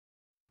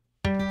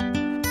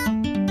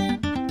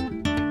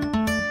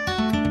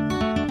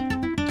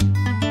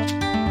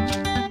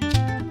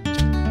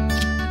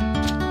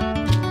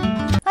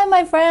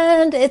my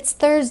friend, it's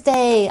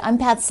Thursday. I'm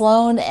Pat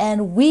Sloan,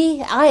 and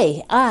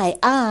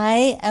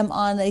I am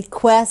on a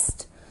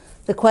quest,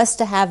 the quest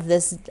to have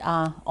this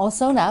all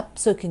sewn up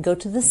so it can go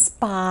to the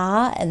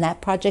spa, and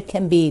that project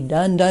can be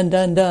done.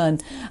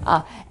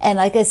 And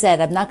like I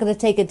said, I'm not going to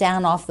take it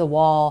down off the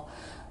wall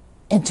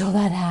until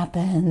that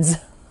happens.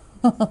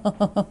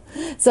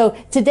 So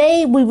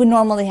today we would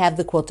normally have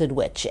the quilted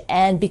witch,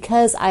 and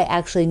because I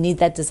actually need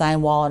that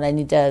design wall and I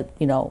need to,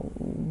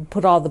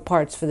 put all the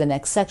parts for the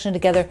next section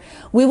together,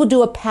 we will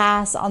do a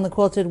pass on the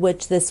quilted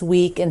witch this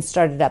week and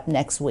start it up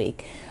next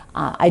week.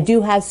 I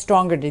do have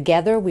Stronger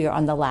Together. We are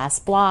on the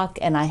last block,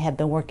 and I have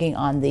been working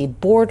on the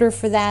border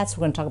for that, so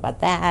we're going to talk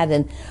about that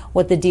and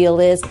what the deal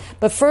is.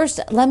 But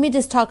first, let me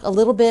just talk a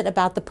little bit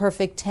about the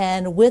Perfect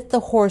 10 with the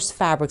horse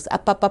fabrics.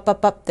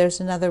 Up. There's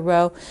another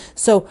row.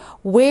 So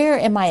where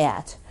am I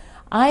at?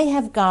 I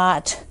have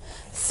got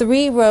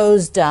 3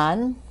 rows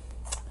done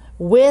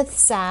with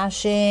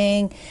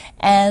sashing,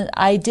 and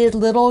I did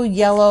little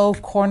yellow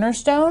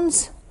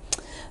cornerstones.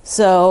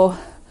 So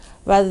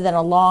rather than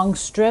a long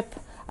strip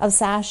of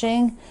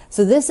sashing.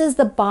 So this is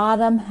the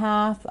bottom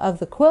half of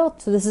the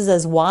quilt. So this is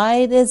as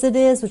wide as it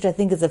is, which I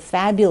think is a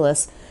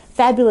fabulous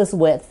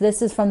width.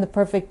 This is from the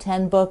Perfect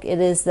 10 book. It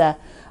is the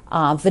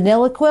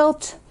vanilla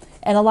quilt,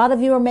 and a lot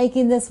of you are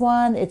making this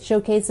one. It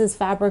showcases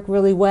fabric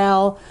really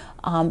well.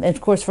 And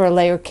of course, for a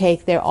layer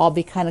cake, they'll all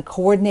be kind of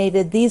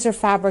coordinated. These are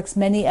fabrics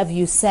many of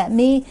you sent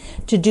me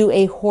to do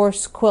a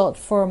horse quilt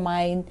for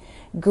my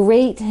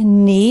great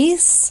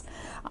niece.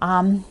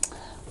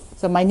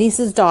 So my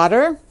niece's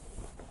daughter.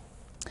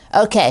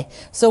 Okay,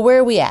 so where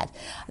are we at?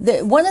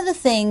 One of the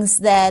things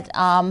that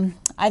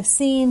I've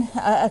seen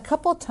a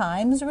couple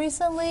times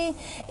recently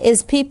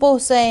is people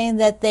saying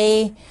that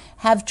they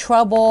have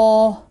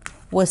trouble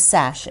with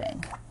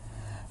sashing.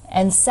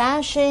 And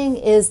sashing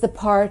is the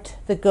part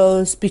that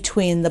goes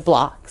between the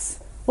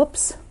blocks.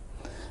 Whoops,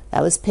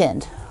 that was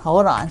pinned.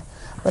 Hold on.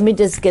 Let me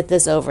just get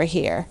this over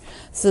here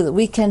so that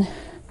we can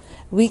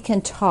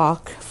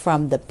talk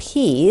from the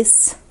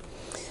piece.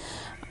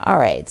 All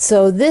right,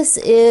 so this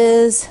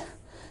is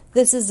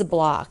the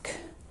block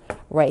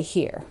right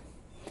here,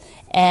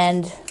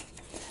 and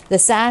the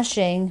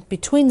sashing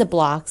between the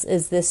blocks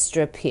is this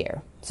strip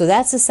here. So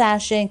that's the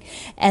sashing,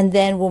 and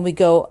then when we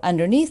go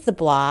underneath the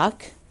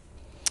block,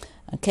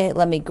 okay,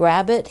 let me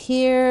grab it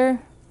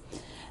here.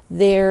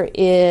 There'll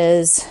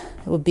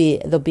be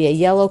a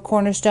yellow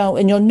cornerstone,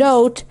 and you'll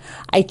note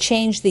I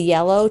changed the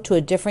yellow to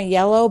a different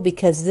yellow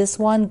because this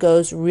one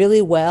goes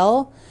really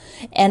well,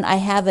 and I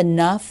have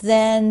enough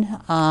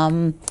then.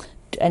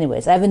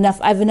 Anyways, I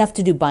have enough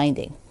to do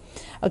binding.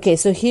 Okay,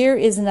 so here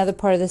is another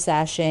part of the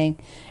sashing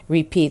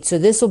repeat. So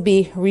this will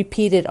be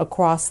repeated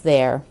across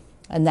there,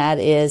 and that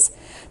is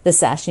the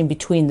sashing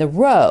between the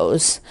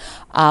rows,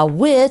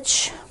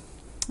 which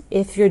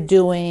if you're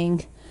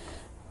doing,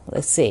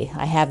 let's see,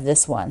 I have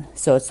this one.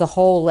 So it's the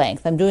whole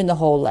length. I'm doing the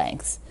whole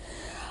length.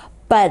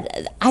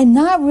 But I'm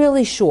not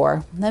really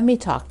sure. Let me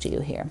talk to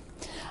you here.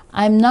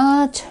 I'm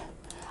not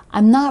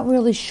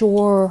really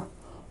sure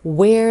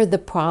where the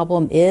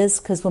problem is,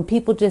 because when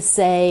people just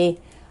say,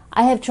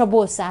 I have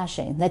trouble with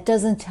sashing, that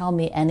doesn't tell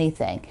me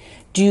anything.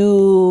 Do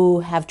you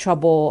have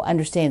trouble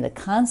understanding the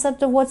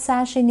concept of what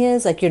sashing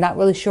is? Like, you're not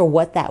really sure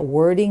what that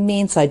wording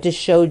means. So I just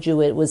showed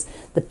you it was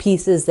the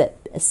pieces that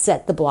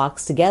set the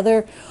blocks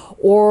together.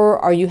 Or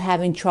are you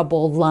having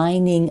trouble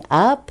lining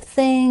up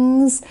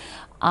things?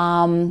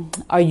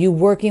 Are you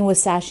working with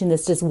sashing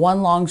that's just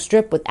one long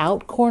strip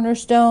without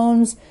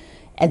cornerstones,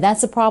 and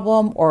that's a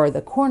problem, or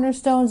the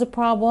cornerstone's a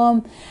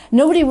problem?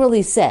 Nobody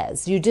really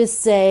says. You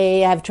just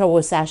say, I have trouble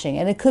with sashing.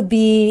 And it could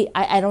be,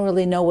 I don't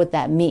really know what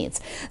that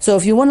means. So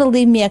if you want to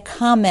leave me a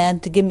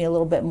comment to give me a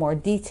little bit more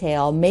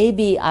detail,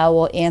 maybe I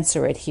will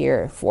answer it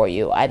here for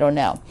you. I don't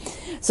know.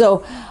 So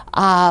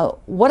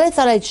what I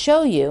thought I'd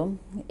show you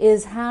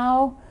is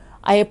how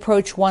I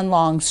approach one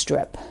long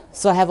strip.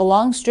 So I have a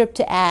long strip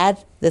to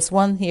add, this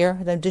one here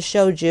that I just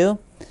showed you.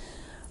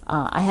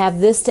 I have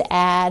this to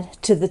add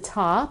to the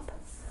top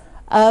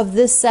of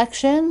this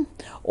section,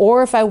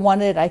 or if I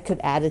wanted, I could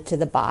add it to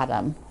the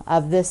bottom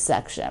of this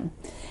section.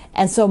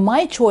 And so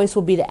my choice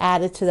will be to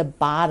add it to the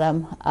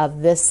bottom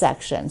of this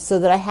section so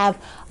that I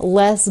have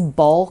less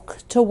bulk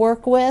to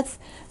work with.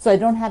 So I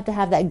don't have to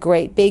have that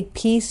great big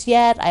piece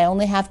yet. I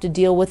only have to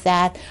deal with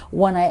that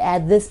when I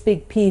add this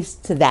big piece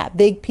to that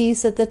big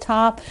piece at the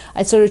top.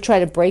 I sort of try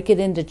to break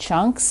it into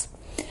chunks.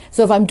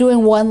 So if I'm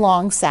doing one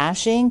long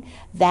sashing,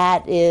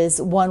 that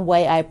is one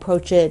way I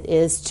approach it,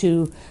 is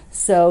to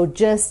sew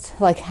just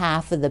like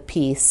half of the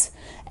piece,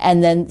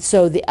 and then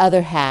sew the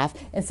other half,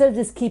 instead of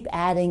just keep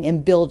adding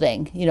and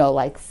building,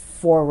 like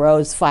 4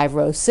 rows, 5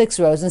 rows, 6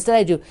 rows. Instead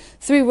I do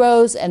 3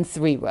 rows and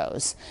 3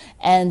 rows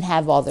and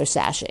have all their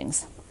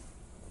sashings.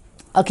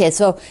 Okay,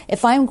 so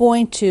if I'm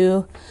going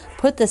to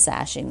put the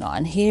sashing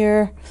on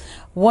here,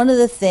 one of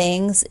the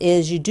things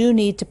is you do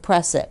need to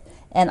press it.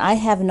 And I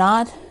have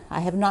not I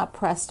have not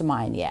pressed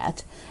mine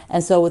yet.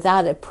 And so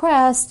without it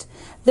pressed,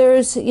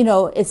 there's, you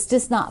know, it's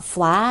just not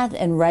flat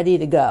and ready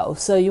to go.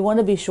 So you want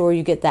to be sure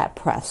you get that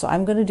pressed. So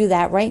I'm going to do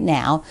that right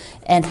now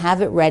and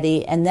have it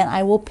ready, and then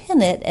I will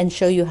pin it and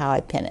show you how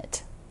I pin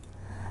it.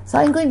 So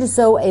I'm going to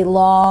sew a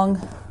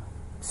long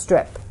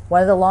strip,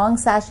 one of the long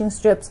sashing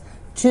strips,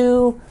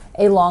 to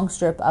a long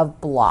strip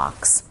of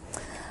blocks.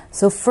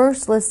 So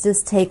first, let's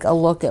just take a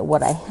look at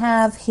what I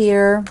have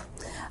here.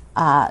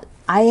 I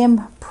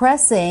am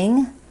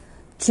pressing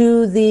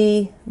to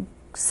the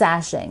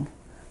sashing.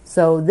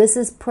 So this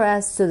is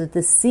pressed so that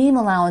the seam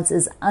allowance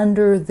is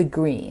under the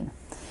green.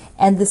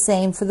 And the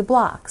same for the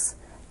blocks.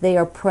 They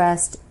are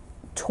pressed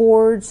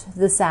towards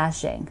the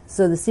sashing.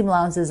 So the seam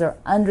allowances are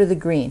under the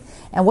green.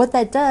 And what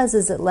that does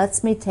is it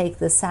lets me take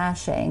the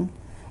sashing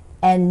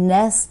and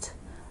nest,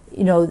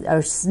 you know,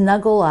 or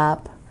snuggle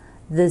up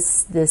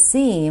this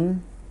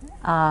seam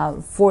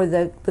for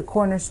the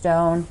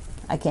cornerstone.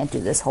 I can't do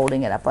this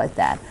holding it up like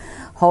that.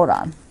 Hold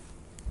on.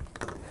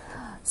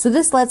 So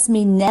this lets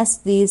me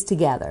nest these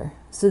together.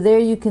 So there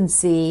you can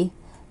see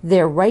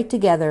they're right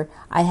together.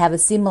 I have a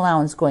seam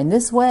allowance going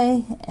this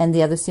way and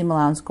the other seam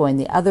allowance going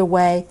the other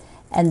way,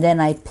 and then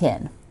I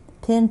pin.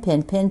 Pin,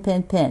 pin, pin,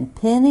 pin, pin.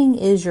 Pinning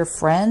is your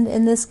friend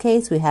in this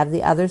case. We have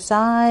the other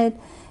side,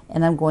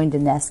 and I'm going to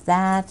nest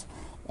that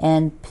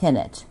and pin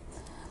it.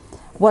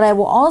 What I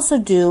will also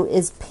do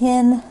is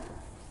pin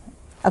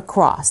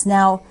across.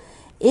 Now,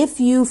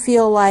 if you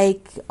feel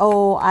like,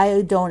 oh,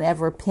 I don't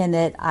ever pin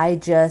it, I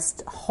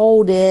just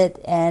hold it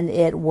and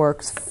it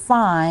works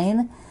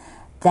fine,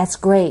 that's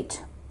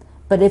great.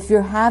 But if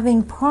you're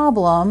having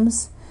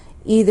problems,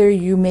 either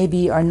you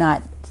maybe are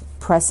not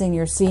pressing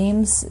your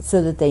seams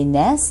so that they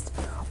nest,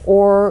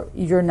 or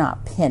you're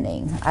not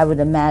pinning. I would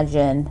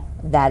imagine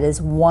that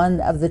is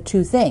one of the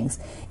two things.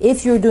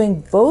 If you're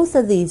doing both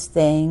of these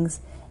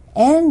things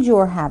and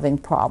you're having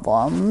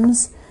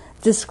problems,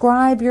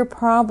 describe your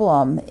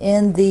problem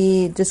in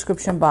the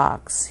description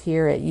box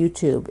here at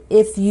YouTube.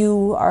 If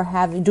you are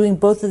doing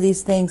both of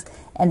these things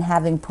and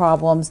having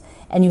problems,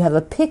 and you have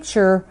a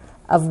picture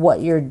of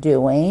what you're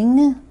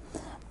doing,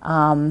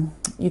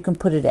 you can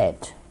put it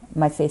at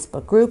my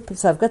Facebook group.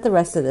 So I've got the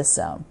rest of this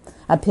sewn.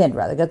 Pinned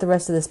rather, got the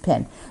rest of this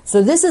pinned.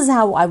 So this is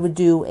how I would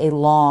do a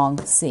long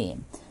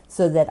seam,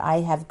 so that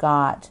I have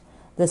got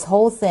this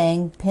whole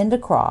thing pinned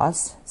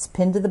across. It's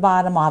pinned to the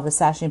bottom. I'll have a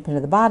sashing pin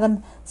to the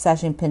bottom,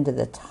 sashing pin to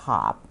the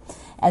top.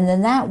 And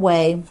then that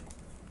way,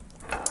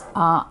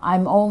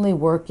 I'm only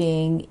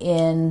working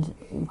in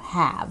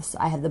halves.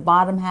 I have the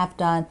bottom half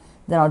done,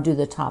 then I'll do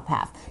the top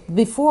half.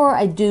 Before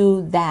I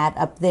do that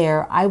up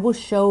there, I will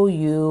show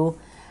you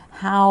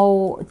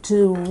how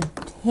to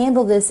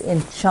handle this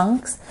in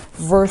chunks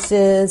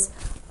versus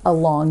a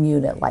long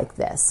unit like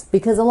this.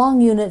 Because a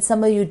long unit,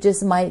 some of you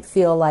just might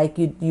feel like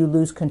you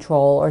lose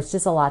control, or it's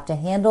just a lot to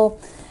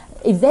handle.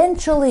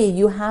 Eventually,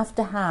 you have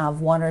to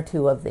have one or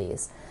two of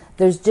these.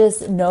 There's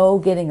just no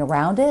getting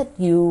around it.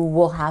 You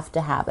will have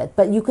to have it.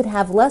 But you could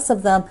have less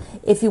of them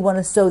if you want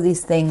to sew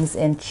these things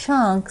in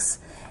chunks.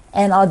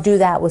 And I'll do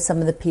that with some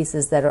of the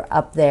pieces that are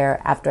up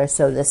there after I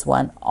sew this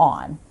one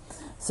on.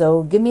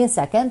 So give me a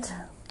second.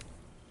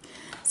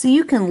 So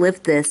you can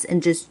lift this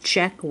and just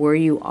check where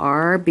you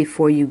are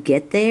before you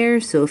get there.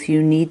 So if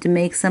you need to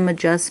make some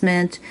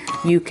adjustment,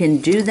 you can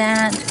do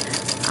that.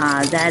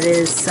 That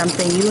is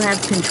something you have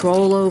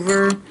control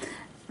over.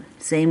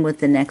 Same with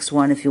the next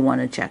one if you want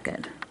to check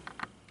it.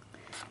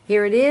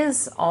 Here it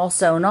is, all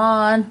sewn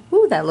on.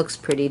 Ooh, that looks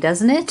pretty,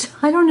 doesn't it?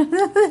 I don't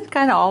know, it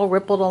kind of all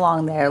rippled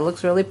along there. It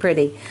looks really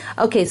pretty.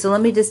 Okay, so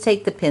let me just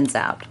take the pins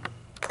out.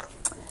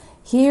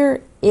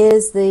 Here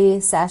is the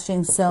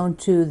sashing sewn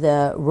to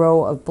the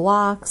row of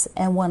blocks,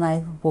 and when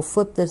I will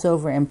flip this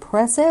over and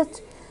press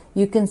it,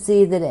 you can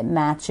see that it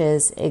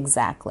matches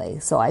exactly.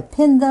 So I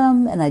pinned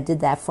them, and I did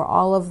that for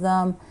all of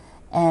them,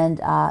 and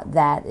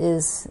that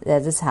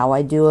is how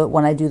I do it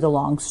when I do the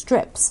long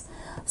strips.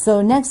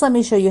 So next, let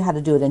me show you how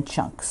to do it in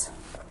chunks.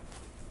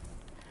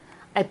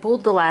 I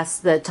pulled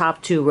the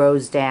top two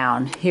rows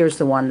down. Here's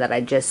the one that I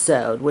just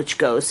sewed, which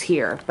goes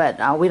here,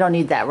 but we don't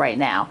need that right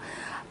now.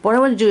 What I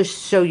want to do is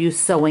show you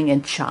sewing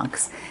in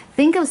chunks.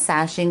 Think of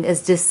sashing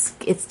as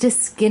it's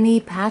just skinny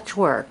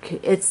patchwork.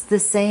 It's the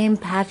same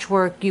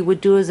patchwork you would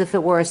do as if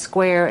it were a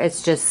square.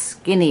 It's just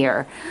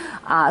skinnier.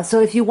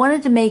 So if you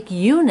wanted to make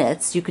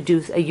units, you could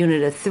do a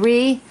unit of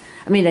a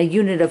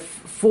unit of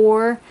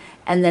 4,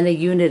 and then a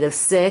unit of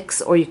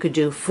 6, or you could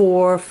do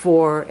 4,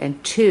 4,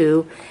 and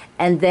 2,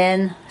 and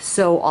then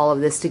sew all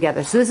of this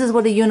together. So this is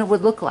what a unit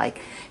would look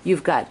like.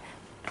 You've got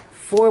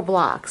 4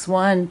 blocks,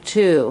 1,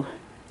 2,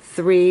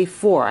 3,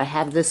 4. I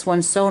have this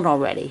one sewn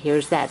already.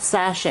 Here's that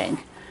sashing.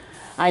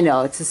 I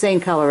know it's the same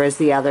color as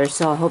the other,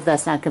 so I hope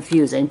that's not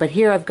confusing. But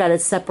here I've got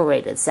it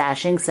separated.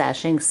 Sashing,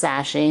 sashing,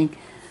 sashing,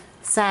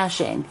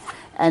 sashing.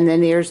 And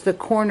then here's the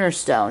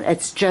cornerstone.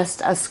 It's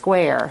just a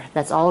square.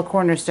 That's all a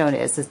cornerstone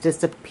is. It's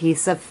just a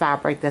piece of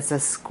fabric that's a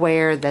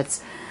square,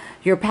 that's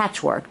your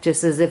patchwork,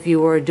 just as if you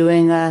were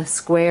doing a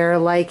square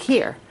like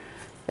here.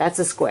 That's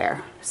a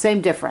square. Same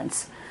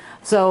difference.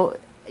 So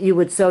you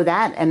would sew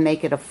that and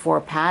make it a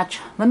 4-patch.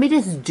 Let me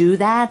just do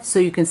that so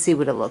you can see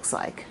what it looks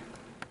like.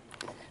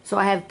 So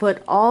I have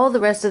put all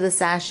the rest of the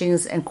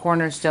sashings and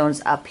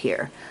cornerstones up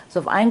here. So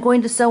if I'm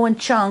going to sew in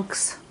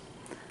chunks,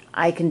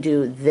 I can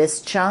do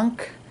this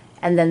chunk,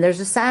 and then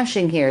there's a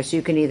sashing here, so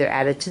you can either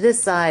add it to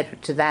this side or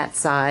to that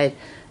side.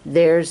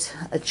 There's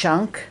a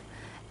chunk,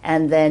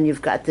 and then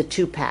you've got the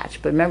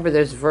 2-patch. But remember,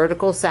 there's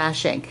vertical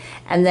sashing.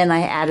 And then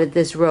I added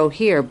this row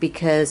here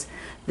because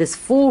this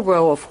full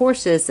row of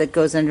horses that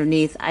goes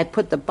underneath, I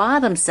put the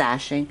bottom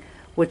sashing,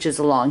 which is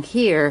along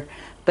here,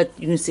 but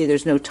you can see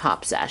there's no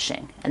top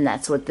sashing, and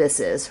that's what this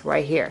is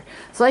right here.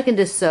 So I can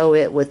just sew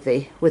it with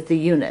the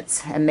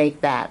units and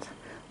make that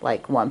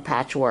like 1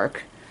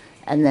 patchwork,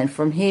 and then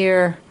from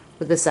here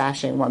with the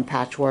sashing 1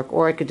 patchwork,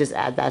 or I could just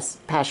add that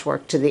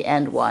patchwork to the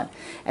end one.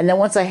 And then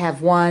once I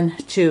have 1,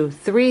 2,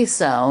 3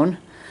 sewn,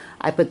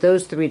 I put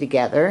those 3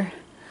 together,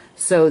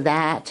 sew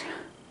that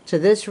to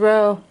this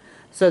row,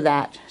 sew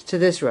that to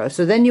this row.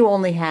 So then you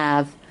only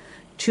have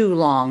 2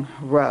 long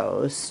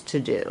rows to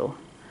do.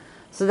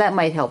 So that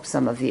might help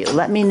some of you.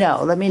 Let me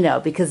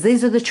know, because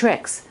these are the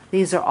tricks.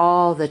 These are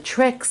all the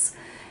tricks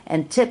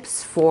and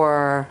tips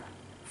for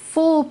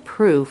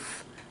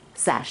foolproof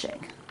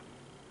sashing.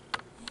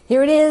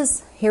 Here it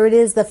is,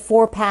 the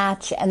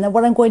 4-patch, and then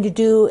what I'm going to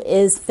do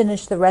is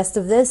finish the rest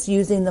of this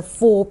using the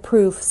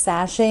foolproof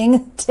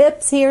sashing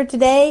tips here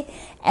today,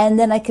 and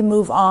then I can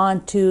move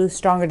on to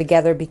Stronger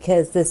Together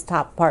because this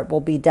top part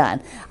will be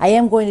done. I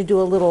am going to do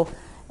a little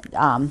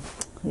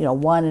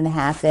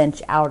 1.5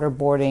 inch outer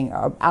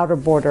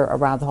border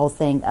around the whole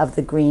thing of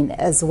the green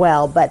as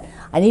well, but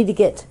I need to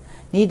get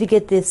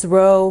this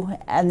row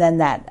and then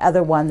that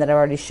other one that I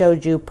already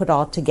showed you put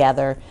all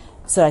together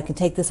so I can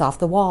take this off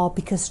the wall,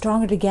 because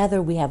Stronger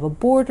Together we have a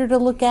border to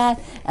look at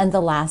and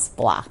the last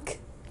block.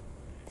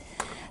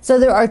 So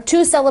there are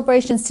 2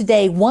 celebrations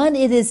today. One,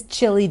 it is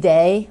Chili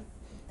Day.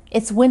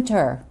 It's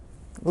winter,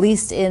 at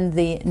least in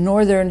the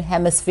northern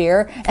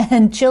hemisphere,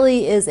 and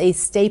chili is a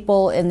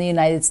staple in the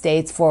United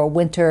States for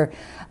winter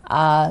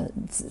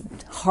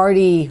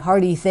hearty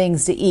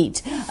things to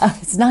eat.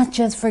 It's not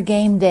just for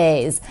game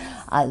days.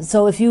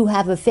 So if you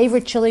have a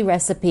favorite chili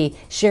recipe,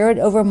 share it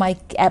over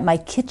at my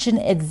Kitchen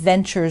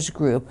Adventures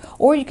group,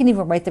 or you can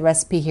even write the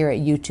recipe here at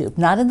YouTube.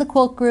 Not in the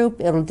quilt group;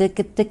 it'll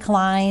get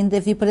declined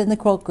if you put it in the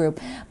quilt group.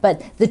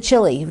 But the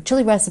chili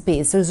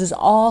recipes, so there's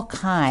all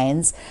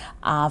kinds,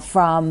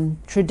 from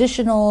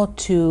traditional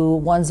to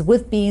ones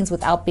with beans,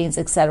 without beans,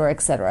 etc.,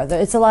 etc.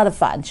 It's a lot of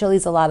fun.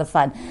 Chili's a lot of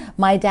fun.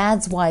 My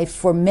dad's wife,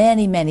 for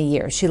many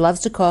years, she loves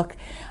to cook.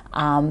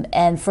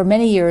 And for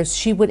many years,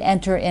 she would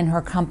enter in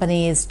her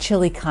company's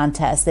chili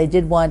contest. They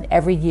did one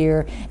every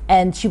year,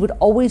 and she would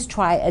always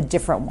try a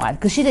different one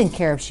because she didn't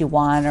care if she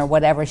won or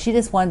whatever. She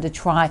just wanted to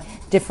try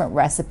different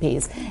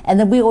recipes. And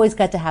then we always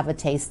got to have a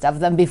taste of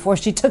them before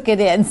she took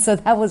it in, so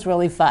that was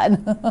really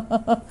fun.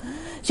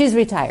 She's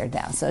retired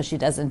now, so she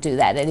doesn't do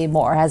that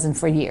anymore, hasn't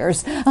for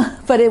years,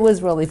 but it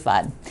was really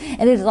fun.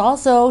 And it is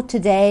also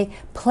today,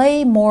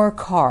 play more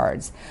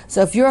cards.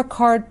 So if you're a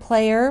card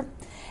player,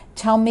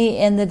 tell me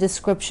in the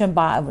description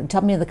box,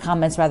 tell me in the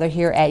comments rather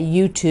here at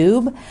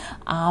YouTube.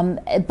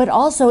 But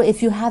also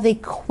if you have a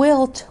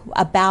quilt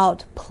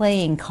about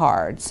playing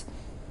cards,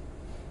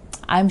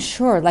 I'm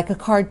sure, like a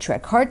card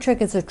trick. Card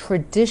trick is a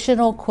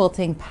traditional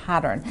quilting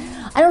pattern.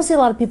 I don't see a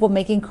lot of people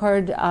making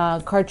card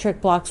trick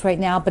blocks right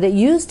now, but it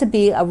used to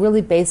be a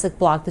really basic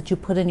block that you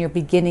put in your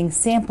beginning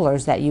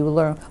samplers that you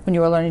learn when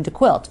you were learning to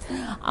quilt.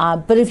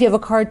 But if you have a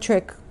card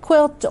trick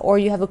quilt, or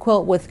you have a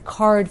quilt with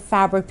card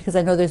fabric, because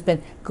I know there's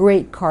been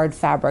great card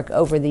fabric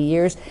over the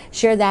years,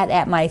 share that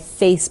at my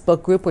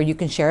Facebook group where you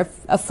can share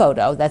a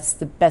photo. That's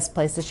the best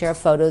place to share a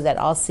photo that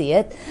I'll see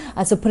it.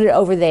 So put it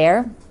over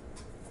there.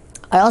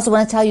 I also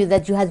want to tell you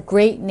that you had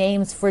great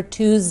names for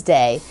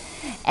Tuesday,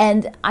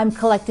 and I'm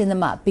collecting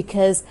them up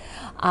because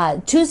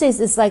Tuesdays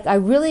is like I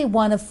really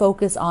want to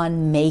focus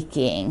on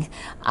making.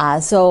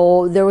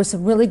 So there were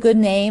some really good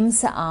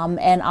names,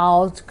 and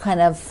I'll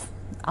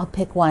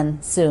pick one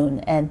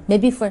soon, and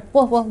maybe why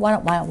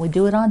don't we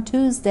do it on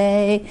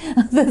Tuesday?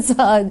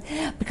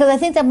 Because I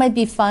think that might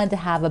be fun to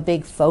have a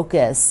big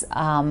focus,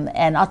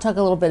 and I'll talk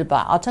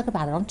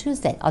about it on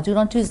Tuesday. I'll do it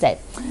on Tuesday.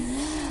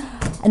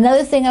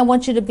 Another thing I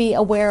want you to be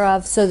aware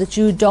of so that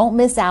you don't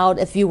miss out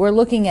if you were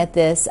looking at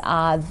this,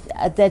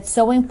 that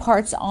Sewing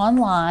Parts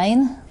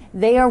Online,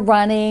 they are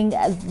running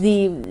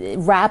the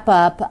wrap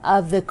up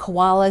of the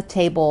Koala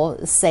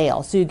table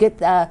sale. So you get,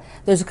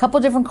 there's a couple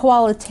different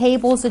Koala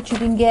tables that you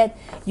can get.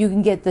 You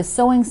can get the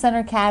sewing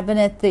center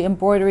cabinet, the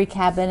embroidery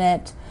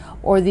cabinet,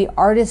 or the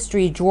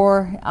artistry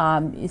drawer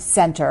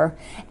center.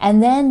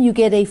 And then you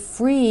get a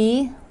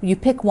free, you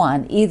pick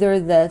one, either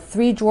the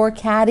 3-drawer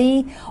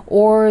caddy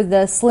or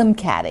the slim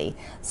caddy.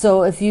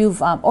 So if you've,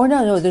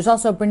 there's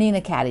also a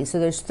Bernina caddy. So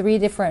there's three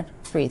different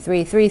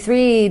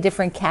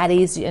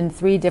caddies in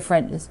 3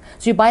 different, so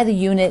you buy the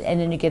unit and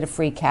then you get a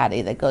free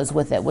caddy that goes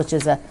with it, which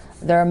is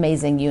they're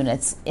amazing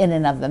units in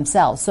and of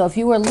themselves. So if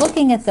you were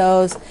looking at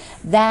those,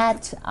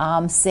 that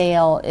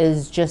sale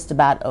is just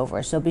about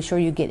over. So be sure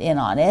you get in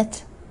on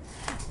it.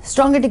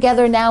 Stronger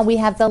Together now, we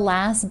have the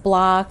last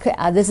block.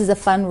 This is a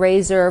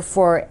fundraiser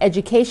for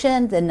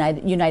education,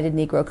 the United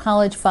Negro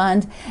College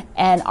Fund.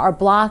 And our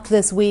block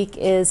this week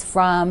is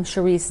from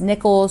Sharice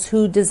Nichols,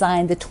 who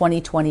designed the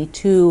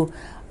 2022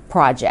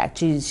 project.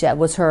 She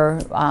was her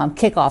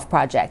kickoff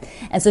project.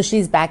 And so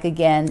she's back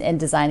again and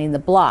designing the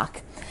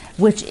block,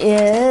 which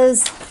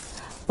is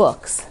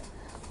books.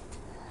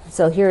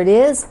 So here it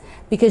is.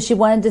 Because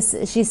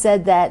she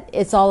said that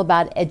it's all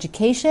about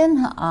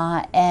education,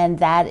 and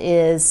that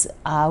is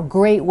a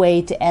great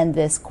way to end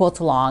this quilt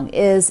along,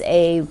 is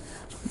a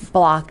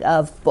block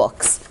of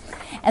books.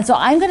 And so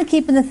I'm going to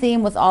keep in the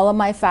theme with all of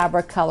my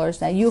fabric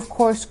colors. Now you of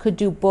course could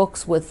do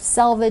books with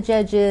selvage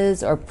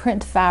edges or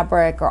print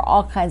fabric or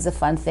all kinds of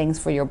fun things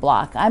for your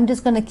block. I'm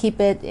just going to keep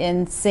it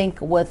in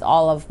sync with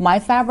all of my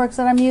fabrics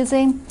that I'm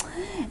using.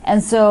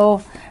 And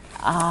so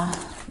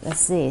let's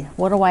see,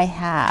 what do I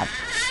have?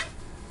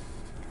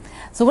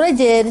 So what I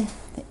did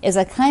is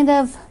I kind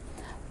of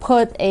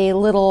put a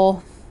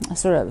little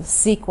sort of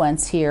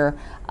sequence here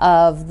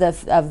of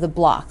the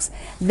blocks.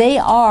 They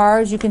are,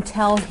 as you can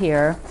tell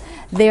here,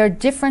 they are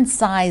different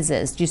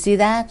sizes. Do you see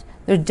that?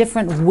 They're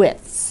different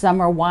widths.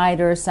 Some are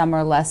wider, some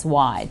are less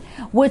wide.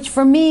 Which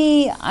for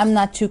me, I'm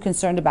not too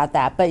concerned about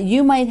that. But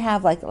you might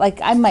have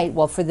like I might,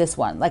 well, for this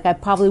one, like I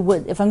probably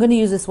would, if I'm going to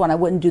use this one, I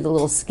wouldn't do the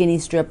little skinny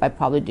strip.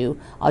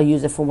 I'll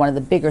use it for one of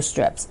the bigger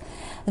strips.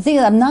 The thing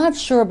is, I'm not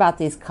sure about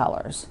these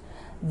colors.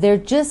 They're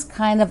just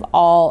kind of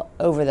all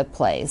over the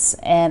place.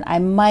 And I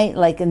might,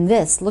 like in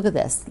this, look at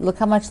this. Look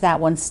how much that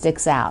one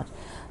sticks out.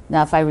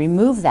 Now, if I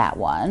remove that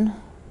one,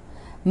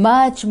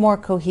 much more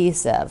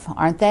cohesive,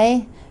 aren't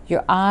they?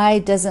 Your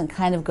eye doesn't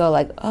kind of go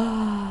like,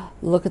 oh,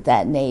 look at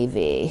that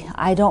navy.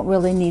 I don't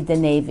really need the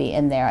navy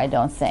in there, I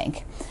don't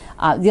think.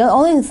 The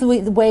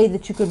only way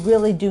that you could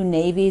really do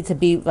navy to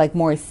be like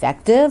more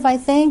effective, I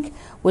think,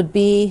 would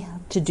be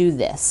to do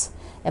this.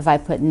 If I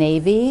put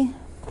navy,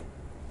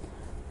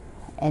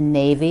 and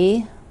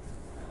navy,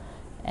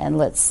 and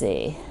let's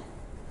see,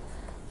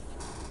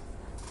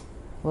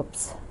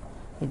 whoops,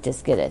 we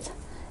just get it,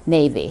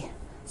 navy.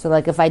 So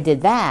like if I did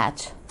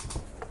that,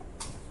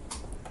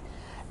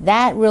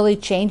 that really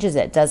changes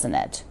it, doesn't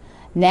it?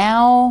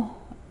 Now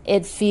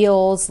it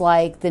feels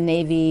like the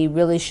navy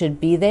really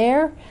should be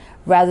there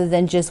rather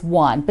than just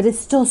one, but it's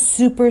still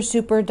super,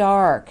 super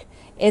dark.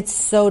 It's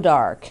so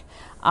dark.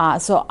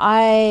 So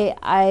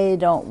I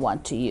don't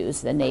want to use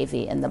the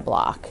navy in the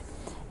block.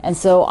 And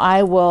so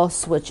I will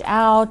switch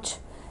out,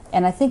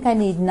 and I think I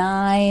need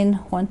 9.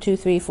 1, 2,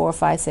 3, 4,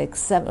 5, 6,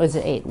 7, or is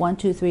it 8? 1,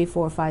 2, 3,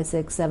 4, 5,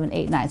 6, 7,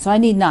 8, 9. So I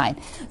need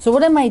 9. So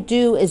what I might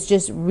do is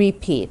just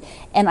repeat.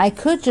 And I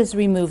could just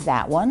remove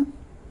that one.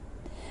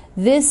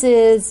 This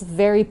is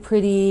very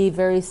pretty,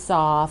 very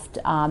soft.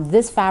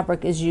 This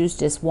fabric is used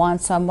just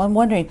once. So I'm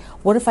wondering,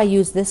 what if I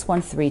use this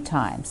one 3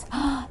 times?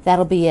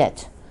 That'll be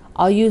it.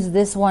 I'll use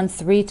this one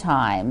 3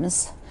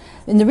 times.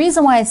 And the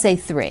reason why I say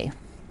 3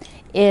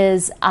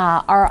 is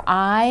our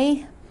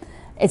eye,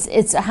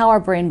 it's how our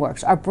brain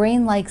works. Our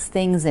brain likes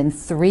things in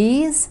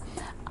 3s,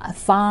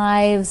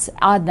 5s,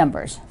 odd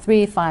numbers,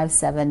 3, 5,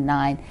 7,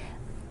 9.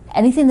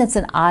 Anything that's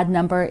an odd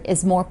number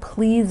is more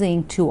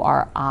pleasing to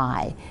our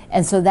eye.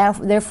 And so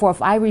therefore,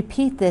 if I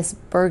repeat this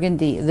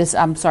burgundy, this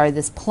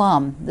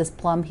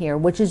plum here,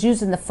 which is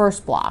used in the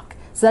first block,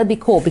 so that'd be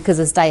cool because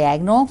it's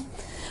diagonal.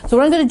 So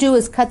what I'm going to do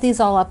is cut these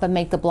all up and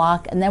make the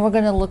block, and then we're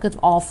going to look at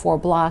all 4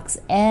 blocks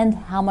and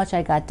how much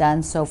I got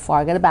done so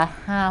far. I got about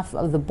half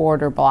of the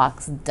border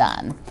blocks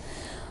done.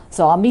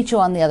 So I'll meet you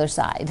on the other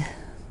side.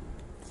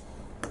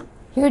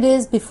 Here it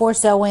is before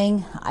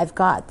sewing. I've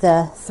got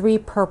the 3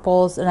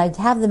 purples, and I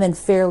have them in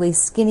fairly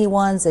skinny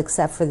ones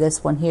except for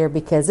this one here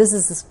because this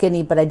is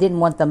skinny, but I didn't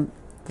want them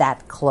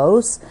that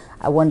close.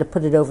 I wanted to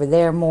put it over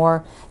there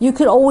more. You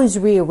could always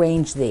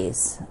rearrange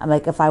these.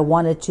 Like if I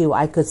wanted to,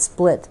 I could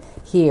split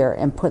here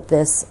and put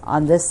this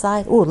on this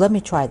side. Oh, let me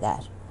try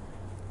that.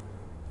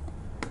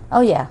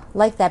 Oh yeah,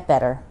 like that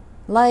better.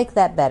 Like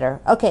that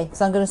better. Okay,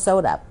 so I'm going to sew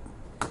it up.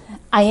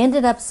 I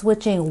ended up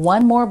switching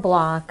one more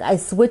block. I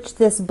switched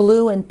this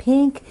blue and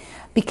pink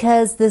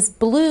because this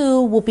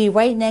blue will be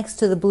right next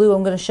to the blue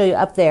I'm going to show you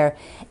up there.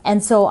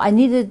 And so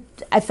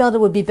I felt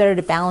it would be better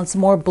to balance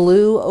more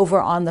blue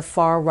over on the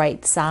far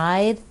right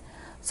side.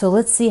 So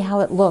let's see how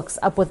it looks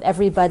up with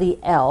everybody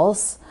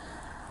else.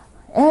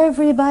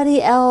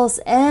 Everybody else,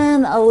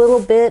 and a little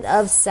bit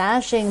of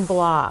sashing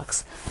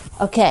blocks.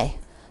 Okay,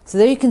 so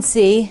there you can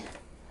see.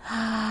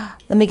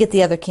 Let me get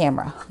the other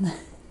camera.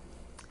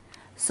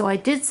 So I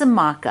did some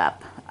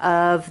mock-up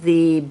of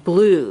the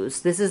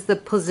blues. This is the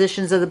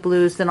positions of the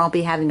blues. Then I'll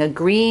be having a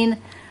green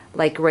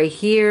like right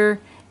here,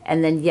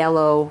 and then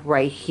yellow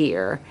right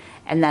here.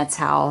 And that's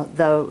how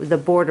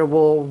the border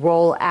will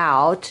roll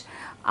out.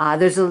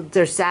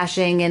 There's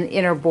sashing and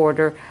inner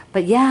border,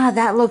 but yeah,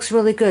 that looks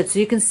really good. So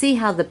you can see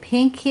how the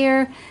pink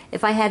here,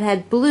 if I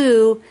had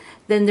blue,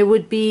 then there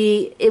would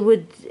be,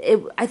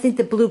 I think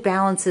the blue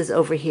balances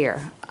over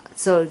here.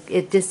 So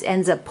it just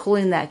ends up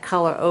pulling that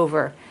color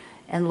over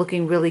and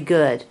looking really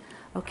good.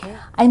 Okay.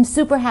 I'm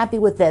super happy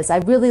with this. I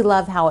really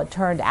love how it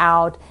turned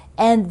out,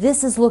 and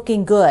this is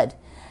looking good.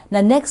 Now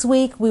next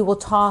week we will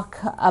talk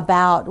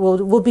about,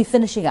 we'll be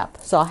finishing up.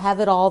 So I'll have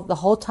it all, the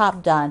whole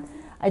top done.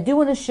 I do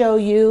want to show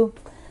you,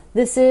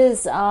 this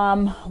is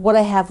what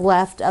I have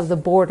left of the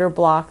border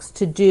blocks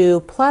to do.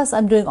 Plus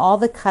I'm doing all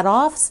the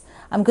cutoffs.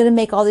 I'm going to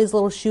make all these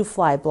little shoe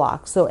fly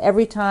blocks. So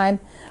every time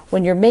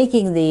when you're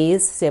making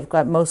these, see I've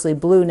got mostly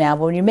blue now,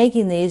 but when you're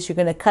making these, you're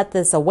going to cut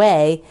this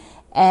away.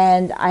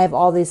 And I have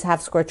all these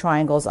half square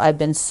triangles I've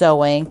been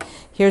sewing.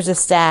 Here's a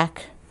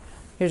stack.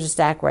 Here's a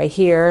stack right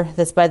here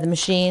that's by the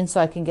machine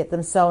so I can get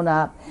them sewn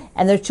up.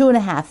 And they're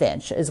 2.5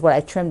 inch is what I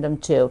trimmed them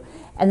to.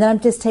 And then I'm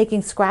just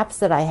taking scraps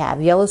that I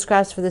have, yellow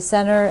scraps for the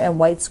center and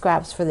white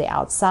scraps for the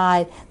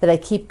outside that I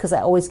keep because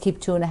I always keep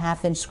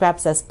 2.5 inch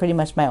scraps. That's pretty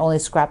much my only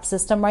scrap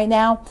system right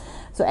now.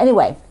 So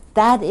anyway,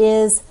 that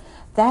is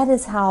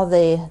how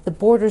the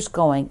border's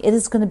going. It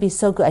is going to be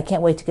so good. I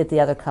can't wait to get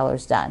the other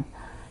colors done.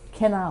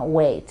 Cannot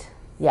wait.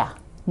 Yeah,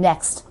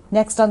 next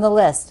on the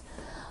list.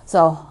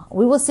 So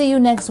we will see you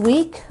next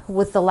week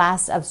with the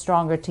last of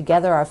Stronger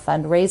Together, our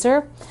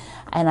fundraiser.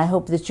 And I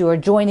hope that you are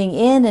joining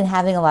in and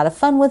having a lot of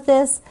fun with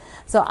this.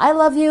 So I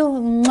love you.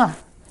 Mwah.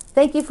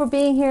 Thank you for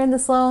being here in the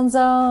Sloan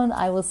Zone.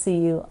 I will see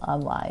you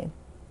online.